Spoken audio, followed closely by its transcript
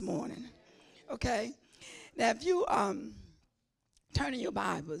Okay? Now, if you turn in your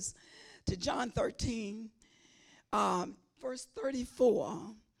Bibles to John 13, verse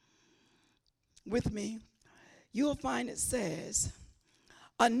 34 with me, you will find it says,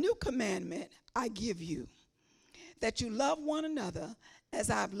 "A new commandment I give you, that you love one another as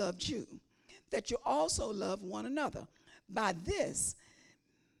I've loved you, that you also love one another. By this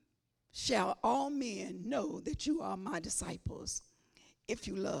shall all men know that you are my disciples, if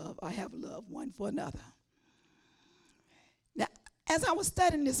you love or have love one for another." Now, as I was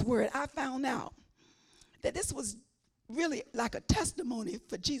studying this word, I found out that this was really like a testimony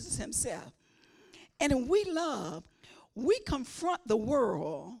for Jesus himself. And when we love, we confront the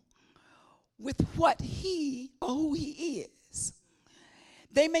world with what he or who he is.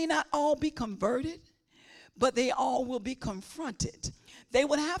 They may not all be converted, but they all will be confronted. They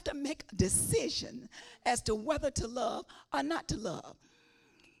will have to make a decision as to whether to love or not to love.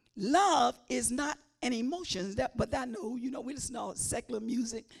 Love is not an emotion, but I know, we listen to all secular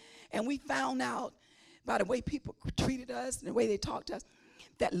music, and we found out by the way people treated us and the way they talked to us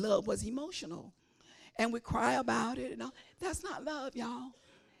that love was emotional. And we cry about it and all. That's not love, y'all.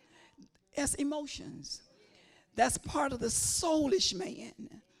 That's emotions. That's part of the soulish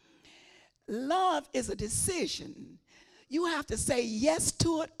man. Love is a decision. You have to say yes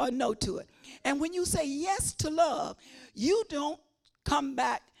to it or no to it. And when you say yes to love, you don't come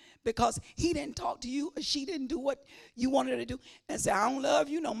back because he didn't talk to you or she didn't do what you wanted her to do and say, "I don't love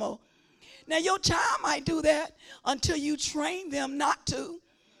you no more." Now, your child might do that until you train them not to.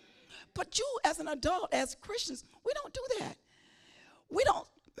 But you, as an adult, as Christians, we don't do that. We don't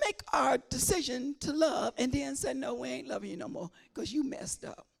make our decision to love and then say, "No, we ain't loving you no more because you messed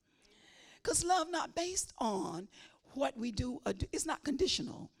up." Because love not based on what we do or do. It's not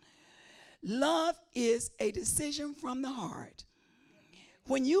conditional. Love is a decision from the heart.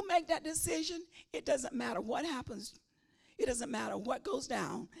 When you make that decision, it doesn't matter what happens. It doesn't matter what goes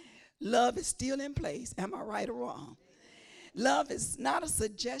down. Love is still in place. Am I right or wrong? Love is not a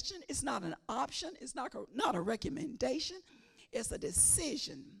suggestion. It's not an option. It's not a recommendation. It's a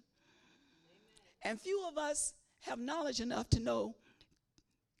decision. And few of us have knowledge enough to know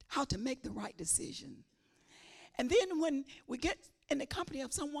how to make the right decision. And then when we get in the company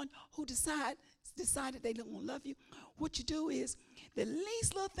of someone who decided they don't love you, what you do is the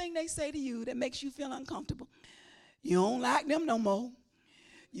least little thing they say to you that makes you feel uncomfortable, you don't like them no more.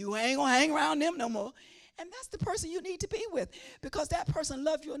 You ain't gonna hang around them no more. And that's the person you need to be with, because that person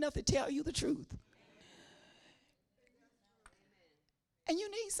loves you enough to tell you the truth. And you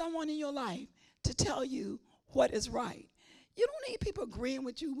need someone in your life to tell you what is right. You don't need people agreeing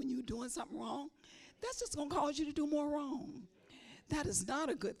with you when you're doing something wrong. That's just going to cause you to do more wrong. That is not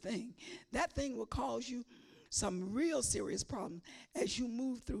a good thing. That thing will cause you some real serious problems as you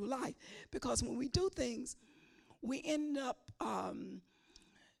move through life. Because when we do things, we end up,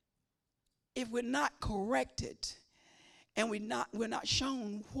 if we're not corrected and we're not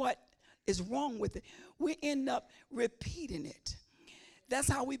shown what is wrong with it, we end up repeating it. That's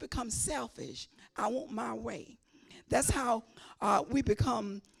how we become selfish. I want my way. That's how we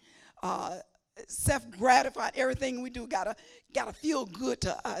become self-gratified. Everything we do gotta feel good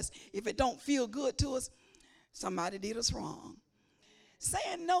to us. If it don't feel good to us, somebody did us wrong.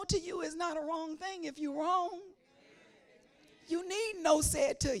 Saying no to you is not a wrong thing. If you're wrong, you need no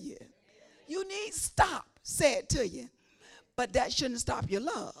said to you. You need stop said to you. But that shouldn't stop your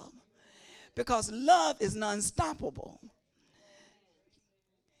love, because love is unstoppable.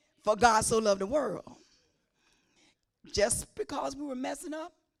 For God so loved the world. Just because we were messing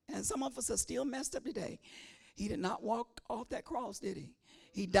up, and some of us are still messed up today, he did not walk off that cross, did he?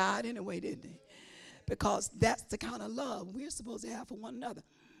 He died anyway, didn't he? Because that's the kind of love we're supposed to have for one another.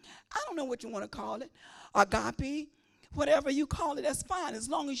 I don't know what you want to call it, agape, whatever you call it, that's fine, as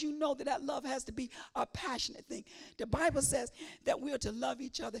long as you know that love has to be a passionate thing. The Bible says that we are to love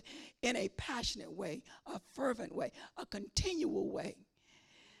each other in a passionate way, a fervent way, a continual way,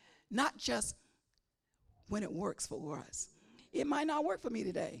 not just when it works for us. It might not work for me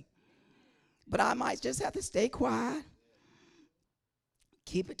today, but I might just have to stay quiet,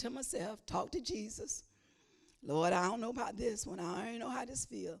 keep it to myself, talk to Jesus. Lord, I don't know about this one. I don't know how this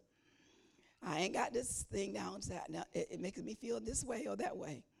feels. I ain't got this thing down. Now, it makes me feel this way or that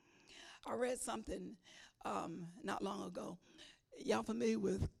way. I read something not long ago. Y'all familiar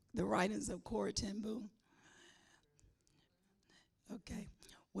with the writings of Corrie ten Boom? Okay.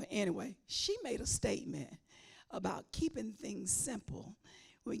 Well, anyway, she made a statement about keeping things simple.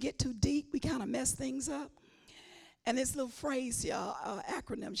 When we get too deep, we kind of mess things up. And this little phrase,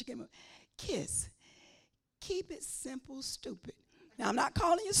 acronym she came up, KISS. Keep it simple, stupid. Now, I'm not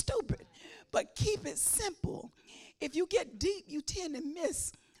calling you stupid, but keep it simple. If you get deep, you tend to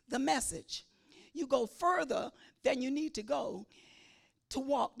miss the message. You go further than you need to go to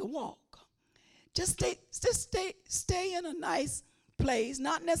walk the walk. Just stay in a nice place,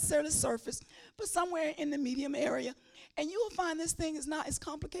 not necessarily surface, but somewhere in the medium area, and you will find this thing is not as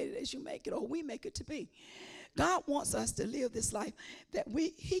complicated as you make it or we make it to be. God wants us to live this life that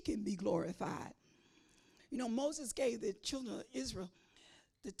he can be glorified. You know, Moses gave the children of Israel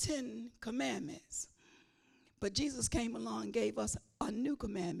the 10 commandments, but Jesus came along and gave us a new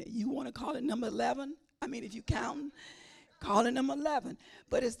commandment. You want to call it number 11? I mean, if you count, call it number 11.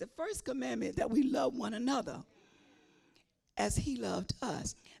 But it's the first commandment that we love one another as he loved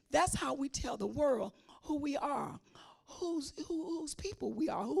us. That's how we tell the world who we are, whose people we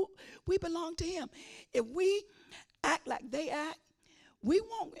are, who we belong to him. If we act like they act, we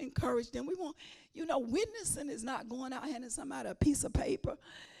won't encourage them. We won't, witnessing is not going out handing somebody a piece of paper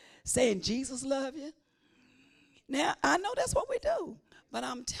saying Jesus love you. Now, I know that's what we do, but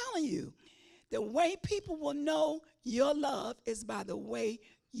I'm telling you, the way people will know your love is by the way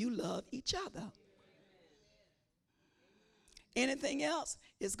you love each other. Anything else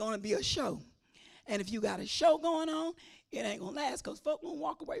is going to be a show. And if you got a show going on, it ain't going to last, because folk going to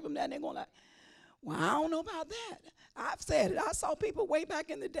walk away from that and they're going to well, I don't know about that. I've said it. I saw people way back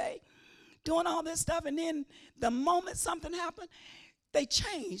in the day doing all this stuff, and then the moment something happened, they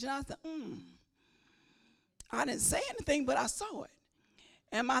changed. And I thought, I didn't say anything, but I saw it.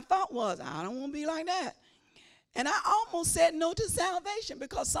 And my thought was, I don't want to be like that. And I almost said no to salvation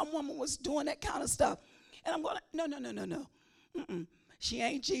because some woman was doing that kind of stuff. And I'm going, no. She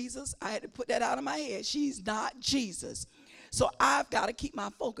ain't Jesus. I had to put that out of my head. She's not Jesus. So I've got to keep my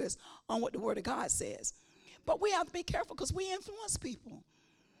focus on what the Word of God says. But we have to be careful because we influence people.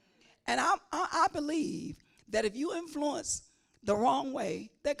 And I believe that if you influence the wrong way,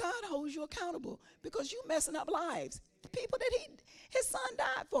 that God holds you accountable because you're messing up lives. The people that his son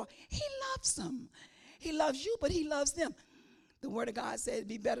died for, he loves them. He loves you, but he loves them. The Word of God says it'd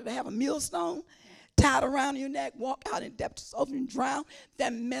be better to have a millstone tied around your neck, walk out in depths of and drown,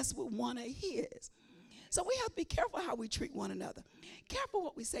 than mess with one of his. So we have to be careful how we treat one another. Careful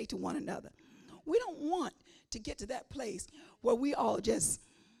what we say to one another. We don't want to get to that place where we're only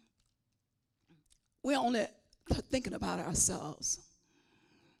thinking about ourselves.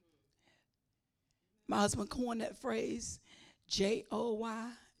 My husband coined that phrase, J-O-Y,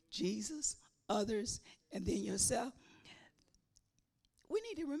 Jesus, others, and then yourself. We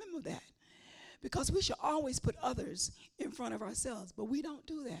need to remember that because we should always put others in front of ourselves, but we don't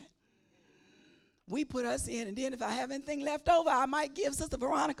do that. We put us in, and then if I have anything left over, I might give Sister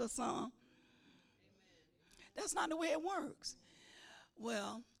Veronica some. That's not the way it works.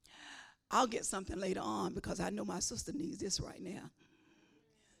 Well, I'll get something later on because I know my sister needs this right now.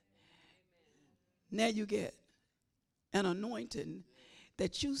 Now you get an anointing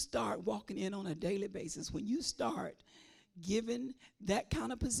that you start walking in on a daily basis. When you start giving that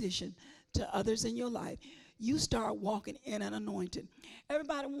kind of position to others in your life, you start walking in an anointing.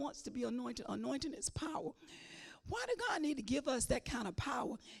 Everybody wants to be anointed. Anointing is power. Why do God need to give us that kind of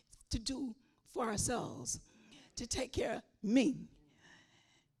power to do for ourselves, to take care of me?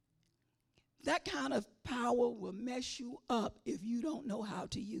 That kind of power will mess you up if you don't know how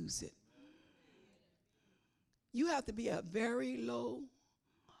to use it. You have to be a very low,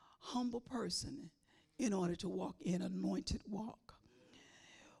 humble person in order to walk in an anointed walk.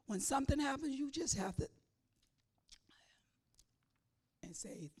 When something happens, you just have to and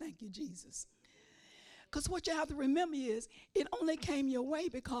say, thank you, Jesus. Because what you have to remember is it only came your way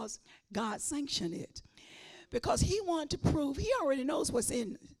because God sanctioned it. Because he wanted to prove he already knows what's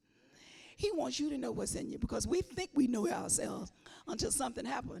in it. He wants you to know what's in you because we think we know ourselves until something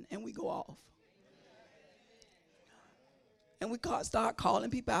happens and we go off. And we start calling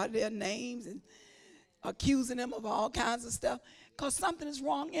people out of their names and accusing them of all kinds of stuff because something is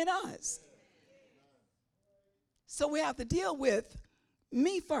wrong in us. So we have to deal with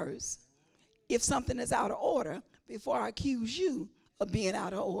me first if something is out of order before I accuse you of being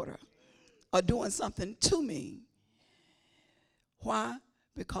out of order or doing something to me. Why?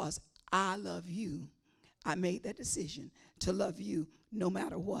 Because I love you. I made that decision to love you no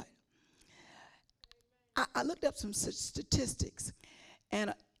matter what. I looked up some statistics,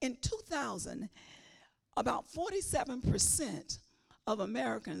 and in 2000, about 47% of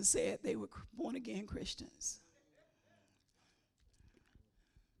Americans said they were born-again Christians.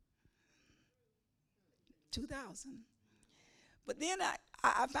 2000. But then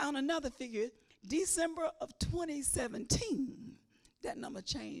I found another figure. December of 2017, that number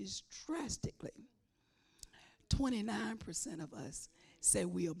changed drastically. 29% of us say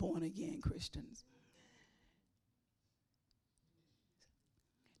we are born again Christians.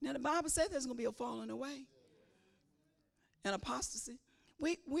 Now the Bible says there's going to be a falling away and apostasy.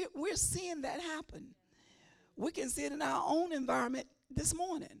 We're seeing that happen. We can see it in our own environment this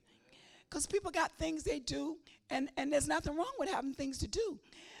morning. Because people got things they do, and there's nothing wrong with having things to do.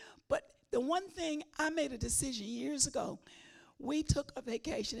 But the one thing, I made a decision years ago. We took a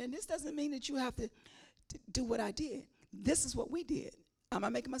vacation, and this doesn't mean that you have to do what I did. This is what we did. Am I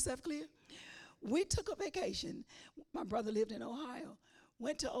making myself clear? We took a vacation. My brother lived in Ohio.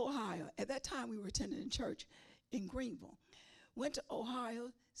 Went to Ohio. At that time, we were attending church in Greenville. Went to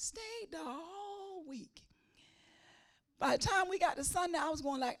Ohio, stayed the whole week. By the time we got to Sunday, I was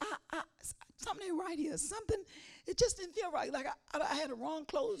going like, something ain't right here. Something, it just didn't feel right. Like I had the wrong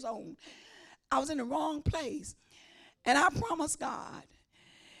clothes on. I was in the wrong place. And I promised God,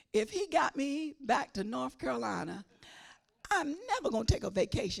 if he got me back to North Carolina, I'm never going to take a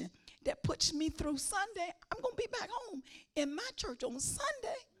vacation that puts me through Sunday. I'm going to be back home in my church on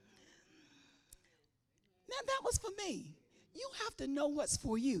Sunday. Now, that was for me. You have to know what's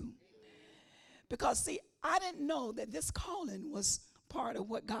for you. Because, see, I didn't know that this calling was part of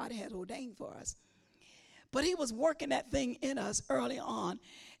what God had ordained for us. But he was working that thing in us early on.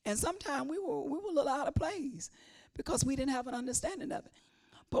 And sometimes we were a little out of place because we didn't have an understanding of it.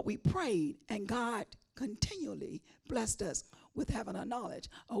 But we prayed, and God continually blessed us with having a knowledge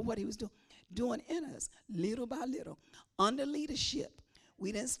of what he was doing in us, little by little, under leadership.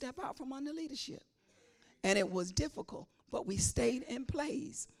 We didn't step out from under leadership. And it was difficult, but we stayed in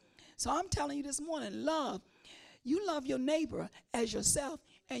place. So I'm telling you this morning, love. You love your neighbor as yourself,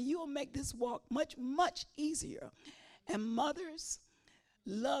 and you'll make this walk much, much easier. And mothers,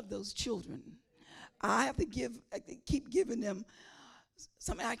 love those children. I have to keep giving them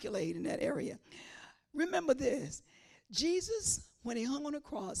some accolade in that area. Remember this. Jesus, when he hung on the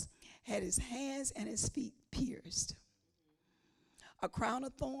cross, had his hands and his feet pierced. A crown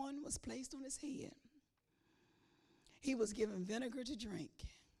of thorn was placed on his head. He was given vinegar to drink.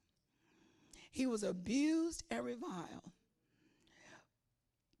 He was abused and reviled.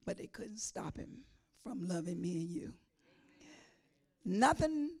 But they couldn't stop him from loving me and you.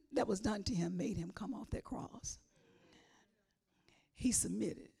 Nothing that was done to him made him come off that cross. He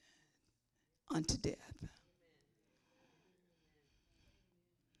submitted unto death.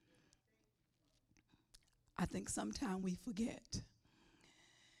 I think sometimes we forget.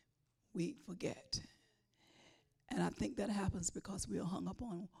 We forget. And I think that happens because we are hung up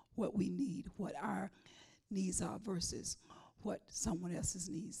on what we need, what our needs are versus what someone else's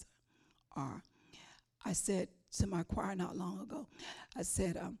needs are. I said to my choir not long ago, I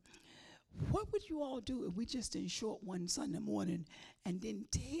said, what would you all do if we just didn't show up one Sunday morning and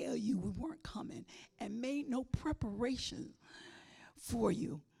didn't tell you we weren't coming and made no preparation for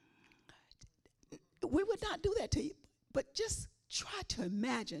you? We would not do that to you, but just try to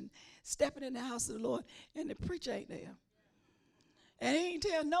imagine stepping in the house of the Lord and the preacher ain't there. And he didn't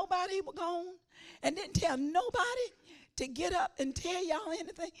tell nobody he was gone, and didn't tell nobody to get up and tell y'all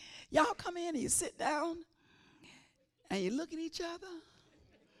anything. Y'all come in and you sit down and you look at each other.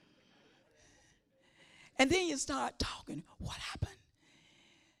 And then you start talking. What happened?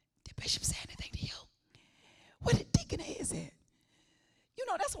 Did Bishop say anything to you? Where did Deacon is at? You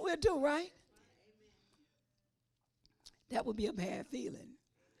know, that's what we'll do, right? That would be a bad feeling.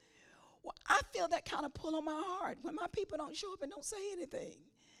 Well, I feel that kind of pull on my heart when my people don't show up and don't say anything.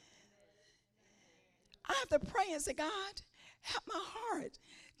 I have to pray and say, God, help my heart.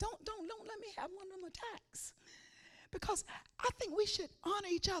 Don't let me have one of them attacks. Because I think we should honor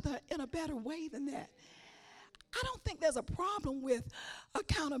each other in a better way than that. I don't think there's a problem with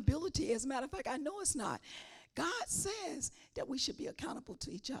accountability. As a matter of fact, I know it's not. God says that we should be accountable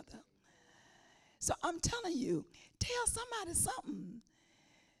to each other. So I'm telling you, tell somebody something.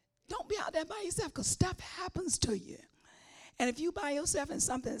 Don't be out there by yourself because stuff happens to you. And if you by yourself and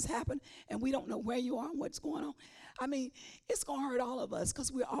something has happened and we don't know where you are and what's going on, I mean, it's going to hurt all of us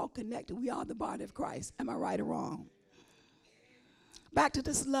because we're all connected. We are the body of Christ. Am I right or wrong? Back to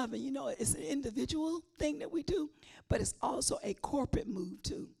this loving, you know, it's an individual thing that we do, but it's also a corporate move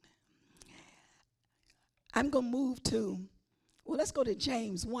too. I'm going to move to, well, let's go to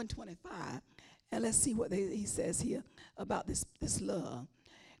James 1:25, and let's see what he says here about this love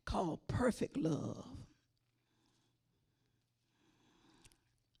called perfect love.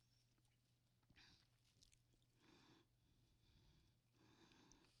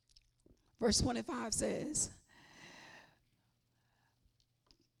 Verse 25 says,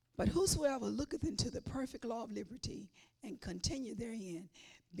 but whosoever looketh into the perfect law of liberty and continue therein,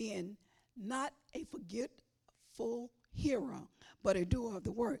 being not a forgetful hearer, but a doer of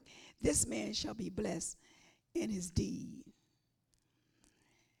the work, this man shall be blessed in his deed.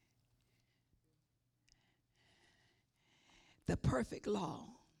 The perfect law.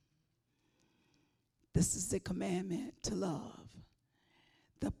 This is the commandment to love.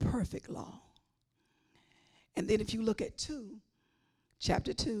 The perfect law. And then if you look at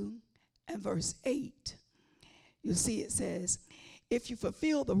chapter 2 and verse 8, you'll see it says, if you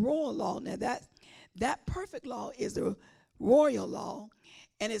fulfill the royal law, now that perfect law is the royal law,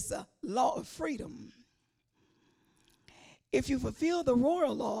 and it's a law of freedom. If you fulfill the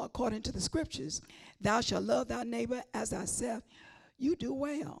royal law according to the scriptures, thou shalt love thy neighbor as thyself, you do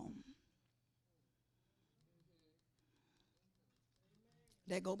well.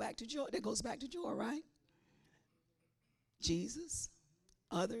 That goes back to joy, right? Jesus,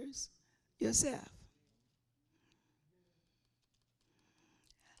 others, yourself.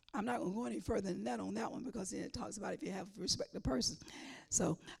 I'm not going to go any further than that on that one, because it talks about if you have respect to person.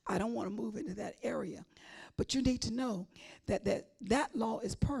 So I don't want to move into that area. But you need to know that law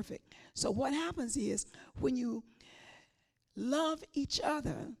is perfect. So what happens is when you love each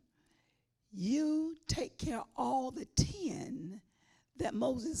other, you take care of all the 10 that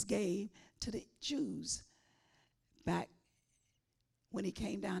Moses gave to the Jews back when he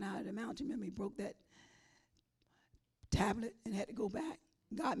came down out of the mountain. Remember, he broke that tablet and had to go back.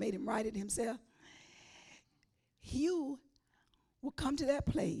 God made him write it himself. You will come to that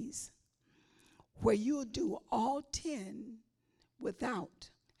place where you'll do all 10 without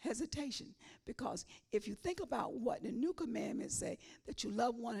hesitation. Because if you think about what the new commandments say, that you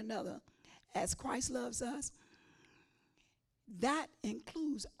love one another as Christ loves us, that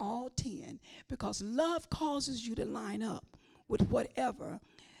includes all 10, because love causes you to line up with whatever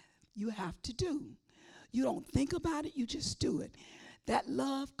you have to do. You don't think about it, you just do it. That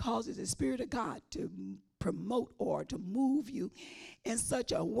love causes the Spirit of God to promote or to move you in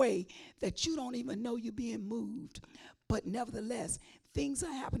such a way that you don't even know you're being moved. But nevertheless, things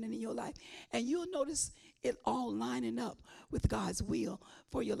are happening in your life, and you'll notice it all lining up with God's will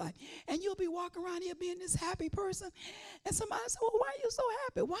for your life. And you'll be walking around here being this happy person, and somebody says, well, why are you so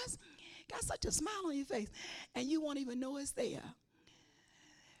happy? Why's got such a smile on your face? And you won't even know it's there.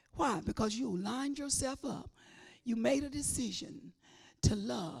 Why? Because you lined yourself up. You made a decision to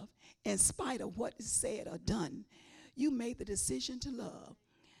love in spite of what is said or done. You made the decision to love.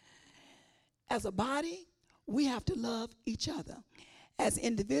 As a body, we have to love each other. As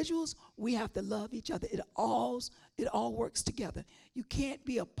individuals, we have to love each other. It all works together. You can't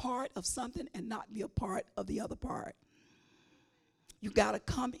be a part of something and not be a part of the other part. You got to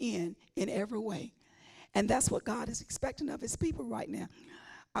come in every way. And that's what God is expecting of his people right now.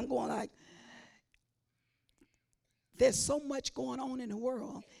 I'm going like, there's so much going on in the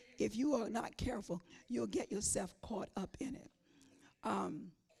world. If you are not careful, you'll get yourself caught up in it.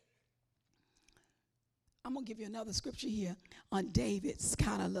 I'm going to give you another scripture here on David's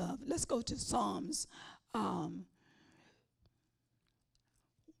kind of love. Let's go to Psalms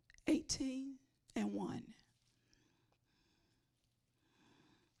 18 and 1.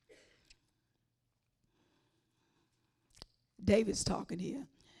 David's talking here.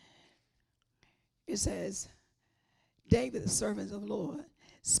 It says, David, the servant of the Lord,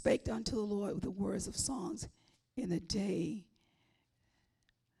 spake unto the Lord with the words of songs in the day.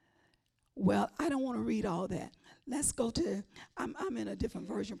 Well, I don't want to read all that. Let's go to, I'm in a different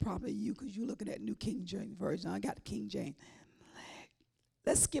version probably you, because you're looking at New King James Version. I got the King James.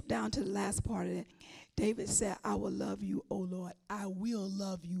 Let's skip down to the last part of it. David said, I will love you, O Lord. I will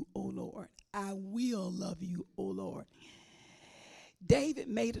love you, O Lord. I will love you, O Lord. David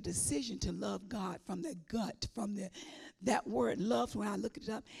made a decision to love God from the gut, from that word love. When I look it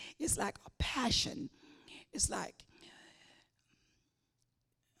up, it's like a passion. It's like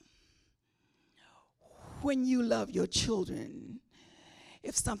when you love your children,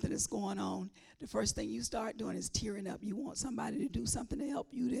 if something is going on, the first thing you start doing is tearing up. You want somebody to do something to help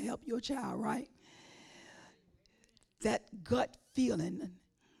you, to help your child, right? That gut feeling,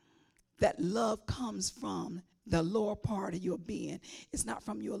 that love comes from the lower part of your being. It's not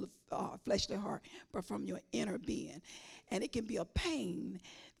from your fleshly heart, but from your inner being. And it can be a pain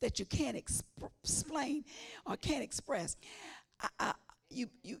that you can't explain or can't express. You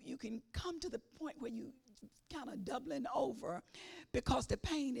can come to the point where you kind of doubling over because the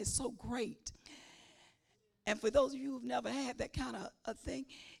pain is so great. And for those of you who've never had that kind of a thing,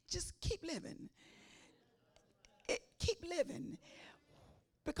 just keep living. Keep living.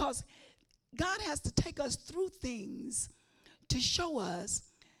 Because God has to take us through things to show us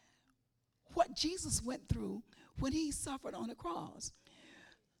what Jesus went through when he suffered on the cross.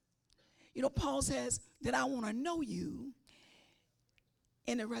 You know, Paul says, that I want to know you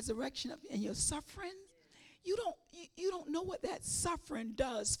in the resurrection of in your suffering. You don't know what that suffering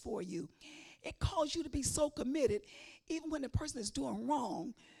does for you. It calls you to be so committed, even when the person is doing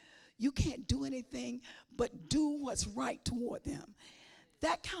wrong. You can't do anything but do what's right toward them.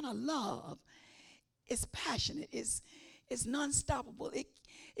 That kind of love is passionate. It's non-stoppable.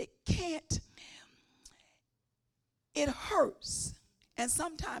 It can't. It hurts, and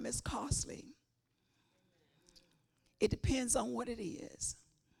sometimes it's costly. It depends on what it is.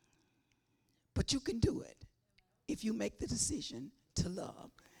 But you can do it if you make the decision to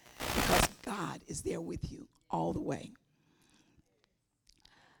love, because God is there with you all the way.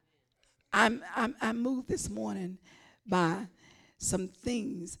 I'm moved this morning by some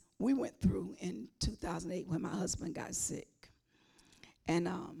things we went through in 2008 when my husband got sick. And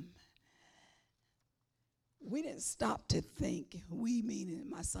we didn't stop to think, we meaning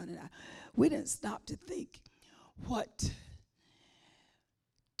my son and I, we didn't stop to think what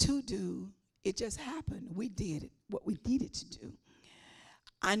to do. It just happened. We did it, what we needed to do.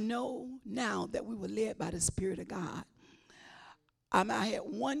 I know now that we were led by the Spirit of God. I had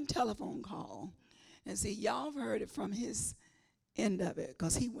one telephone call, and see, y'all have heard it from his end of it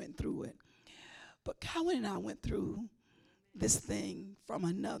because he went through it. But Cowan and I went through this thing from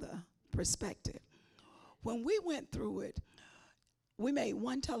another perspective. When we went through it, we made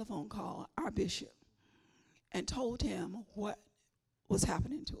one telephone call, our bishop, and told him what was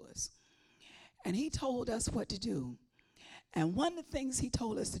happening to us. And he told us what to do. And one of the things he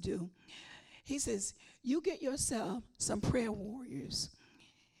told us to do, he says, you get yourself some prayer warriors.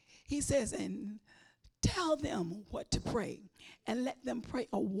 He says, and tell them what to pray, and let them pray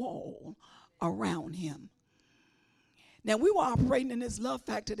a wall around him. Now, we were operating in this love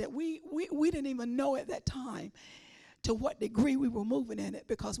factor that we didn't even know at that time to what degree we were moving in it,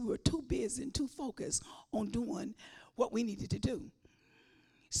 because we were too busy and too focused on doing what we needed to do.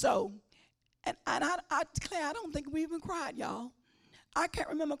 So, and I declare, I don't think we even cried, y'all. I can't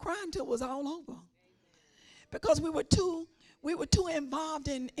remember crying until it was all over, because we were too involved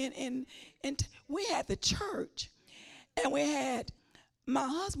in we had the church, and we had my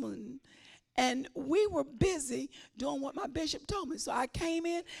husband, and we were busy doing what my bishop told me. So I came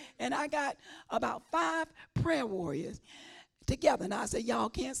in, and I got about 5 prayer warriors together, and I said, y'all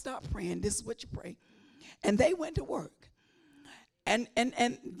can't stop praying. This is what you pray. And they went to work. And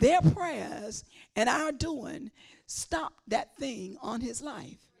their prayers and our doing stopped that thing on his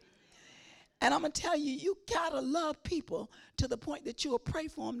life. And I'm going to tell you, you got to love people to the point that you will pray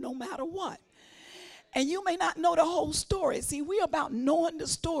for them no matter what. And you may not know the whole story. See, we're about knowing the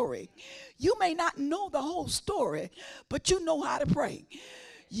story. You may not know the whole story, but you know how to pray.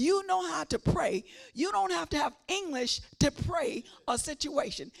 You know how to pray. You don't have to have English to pray a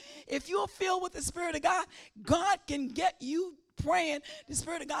situation. If you're filled with the Spirit of God, God can get you praying. The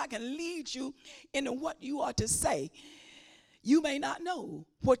Spirit of God can lead you into what you are to say. You may not know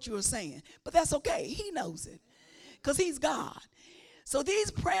what you're saying, but that's okay. He knows it because he's God. So these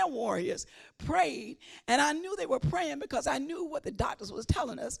prayer warriors prayed, and I knew they were praying because I knew what the doctors was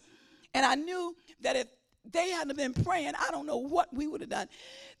telling us. And I knew that if they hadn't been praying, I don't know what we would have done.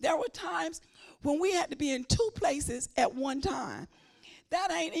 There were times when we had to be in 2 places at one time.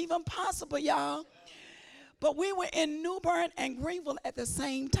 That ain't even possible, y'all. But we were in New Bern and Greenville at the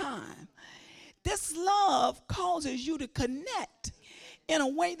same time. This love causes you to connect in a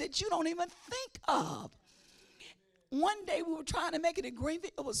way that you don't even think of. One day we were trying to make it to Greenville.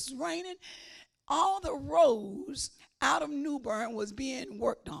 It was raining. All the roads out of New Bern was being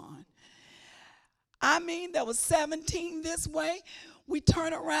worked on. I mean, there was 17 this way. We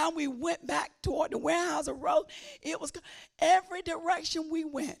turned around. We went back toward the Warehouser Road. It was every direction we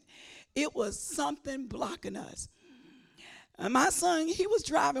went. It was something blocking us. And my son, he was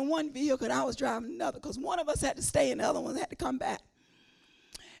driving one vehicle and I was driving another, because one of us had to stay and the other one had to come back.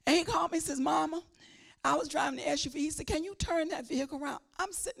 And he called me and says, Mama, I was driving the SUV. He said, can you turn that vehicle around?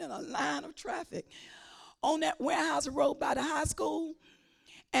 I'm sitting in a line of traffic on that Warehouser Road by the high school.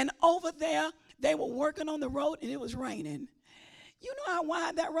 And over there, they were working on the road and it was raining. You know how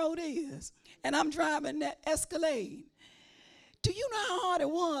wide that road is. And I'm driving that Escalade. Do you know how hard it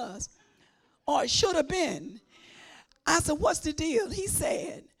was? Or it should have been. I said, what's the deal? He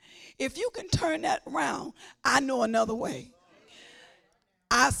said, if you can turn that around, I know another way.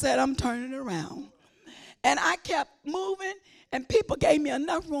 I said, I'm turning it around. And I kept moving, and people gave me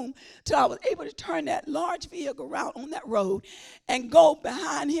enough room till I was able to turn that large vehicle around on that road and go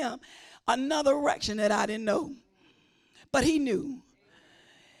behind him another direction that I didn't know. But he knew.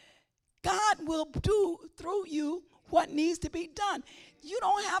 God will do through you what needs to be done. You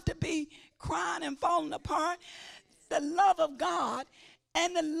don't have to be crying and falling apart. The love of God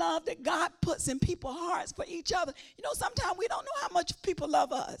and the love that God puts in people's hearts for each other. You know, sometimes we don't know how much people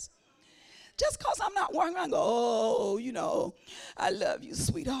love us. Just because I'm not walking around and go, oh, you know, I love you,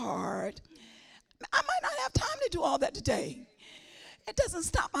 sweetheart. I might not have time to do all that today. It doesn't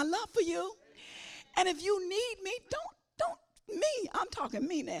stop my love for you. And if you need me, I'm talking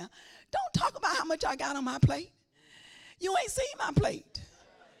me now. Don't talk about how much I got on my plate. You ain't seen my plate.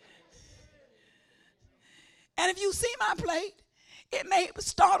 And if you see my plate, it may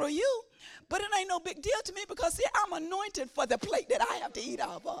startle you, but it ain't no big deal to me because, see, I'm anointed for the plate that I have to eat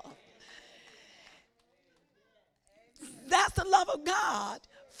out of. That's the love of God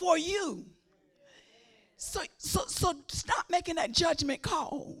for you. So stop making that judgment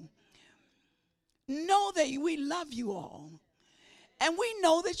call. Know that we love you all. And we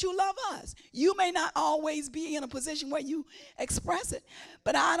know that you love us. You may not always be in a position where you express it,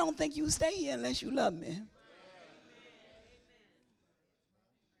 but I don't think you stay here unless you love me.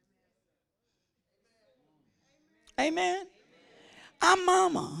 Amen. I'm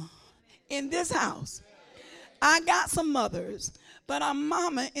mama in this house. I got some mothers, but I'm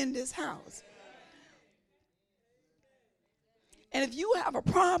mama in this house. And if you have a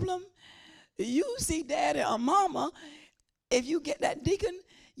problem, you see daddy or mama, if you get that deacon,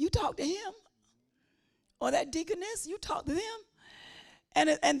 you talk to him. Or that deaconess, you talk to them. And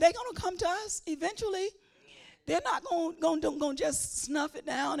they're going to come to us eventually. They're not going to just snuff it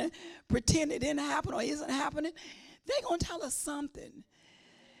down and pretend it didn't happen or isn't happening. They're going to tell us something.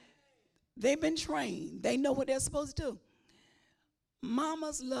 They've been trained. They know what they're supposed to do.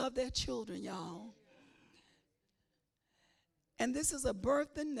 Mamas love their children, y'all. And this is a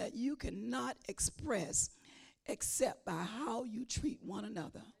burden that you cannot express except by how you treat one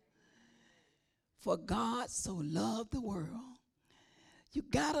another. For God so loved the world. You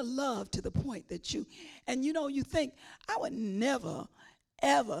got to love to the point that you think, I would never,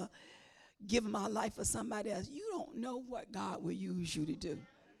 ever give my life for somebody else. You don't know what God will use you to do.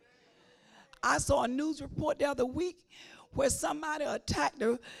 I saw a news report the other week where somebody attacked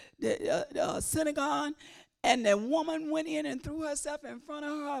the synagogue, and the woman went in and threw herself in front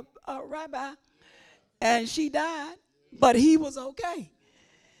of her rabbi, and she died, but he was okay.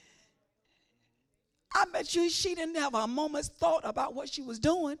 I bet you she didn't have a moment's thought about what she was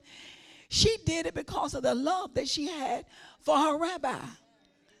doing. She did it because of the love that she had for her rabbi.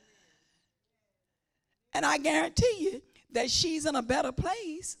 And I guarantee you that she's in a better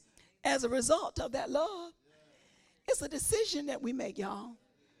place as a result of that love. It's a decision that we make, y'all.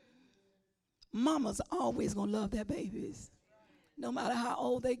 Mamas always going to love their babies. No matter how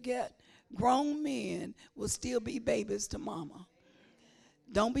old they get, grown men will still be babies to mama.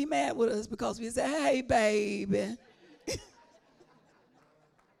 Don't be mad with us because we say, hey, baby.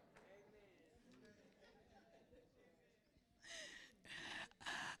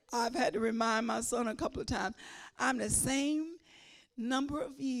 I've had to remind my son a couple of times, I'm the same number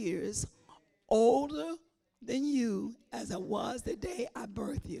of years older than you as I was the day I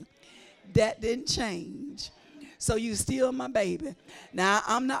birthed you. That didn't change. So you still my baby. Now,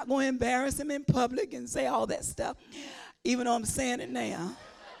 I'm not going to embarrass him in public and say all that stuff, even though I'm saying it now.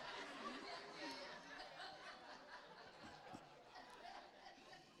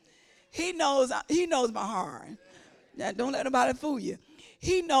 He knows my heart. Now, don't let nobody fool you.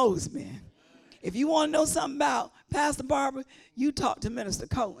 He knows me. If you want to know something about Pastor Barbara, you talk to Minister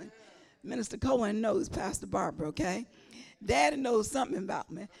Cohen. Minister Cohen knows Pastor Barbara, okay? Daddy knows something about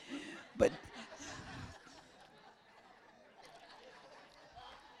me.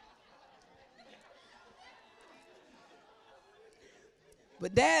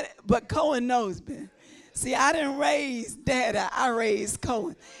 But Cohen knows me. See, I didn't raise Daddy, I raised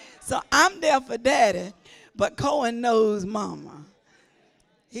Cohen. So I'm there for Daddy, but Cohen knows Mama.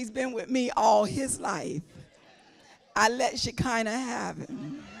 He's been with me all his life. I let Shekinah have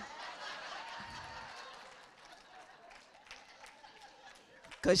him.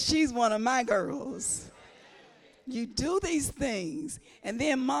 Because she's one of my girls. You do these things, and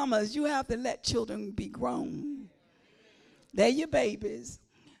then mamas, you have to let children be grown. They're your babies,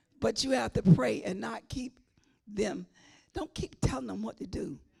 but you have to pray and not keep them. Don't keep telling them what to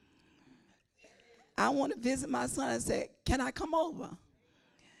do. I want to visit my son and say, can I come over?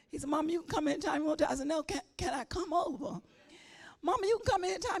 He said, Mama, you can come anytime you want to. I said, no, can I come over? Mama, you can come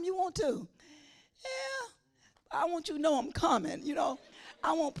anytime you want to. Yeah, I want you to know I'm coming,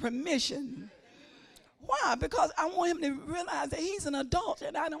 I want permission. Why? Because I want him to realize that he's an adult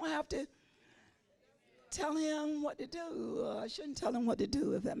and I don't have to tell him what to do. I shouldn't tell him what to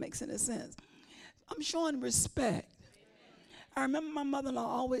do, if that makes any sense. I'm showing respect. I remember my mother-in-law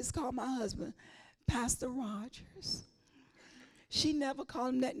always called my husband Pastor Rogers. She never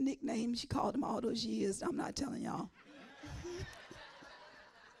called him that nickname. She called him all those years. I'm not telling y'all.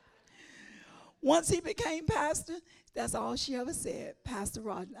 Once he became pastor, that's all she ever said, Pastor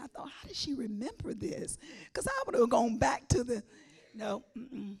Rogers. I thought, how did she remember this? Because I would have gone back to the, no,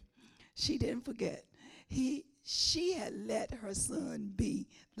 she didn't forget. She had let her son be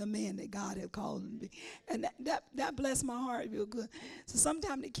the man that God had called him to be. And that blessed my heart real good. So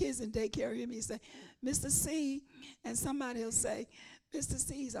sometimes the kids in daycare hear me say, Mr. C, and somebody will say, Mr.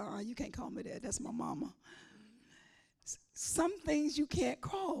 C's, you can't call me that. That's my mama. Some things you can't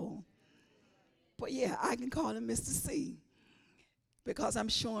call. But yeah, I can call him Mr. C because I'm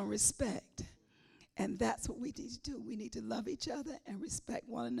showing respect. And that's what we need to do. We need to love each other and respect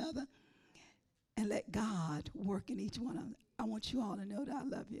one another and let God work in each one of them. I want you all to know that I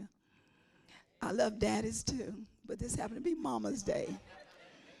love you. I love daddies too, but this happened to be Mama's Day.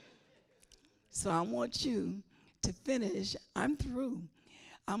 So I want you to finish. I'm through.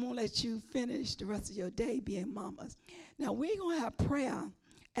 I'm going to let you finish the rest of your day being mamas. Now, we're going to have prayer,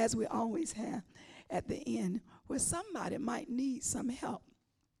 as we always have, at the end, where somebody might need some help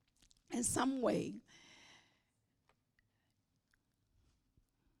in some way.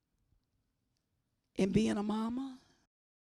 In being a mama,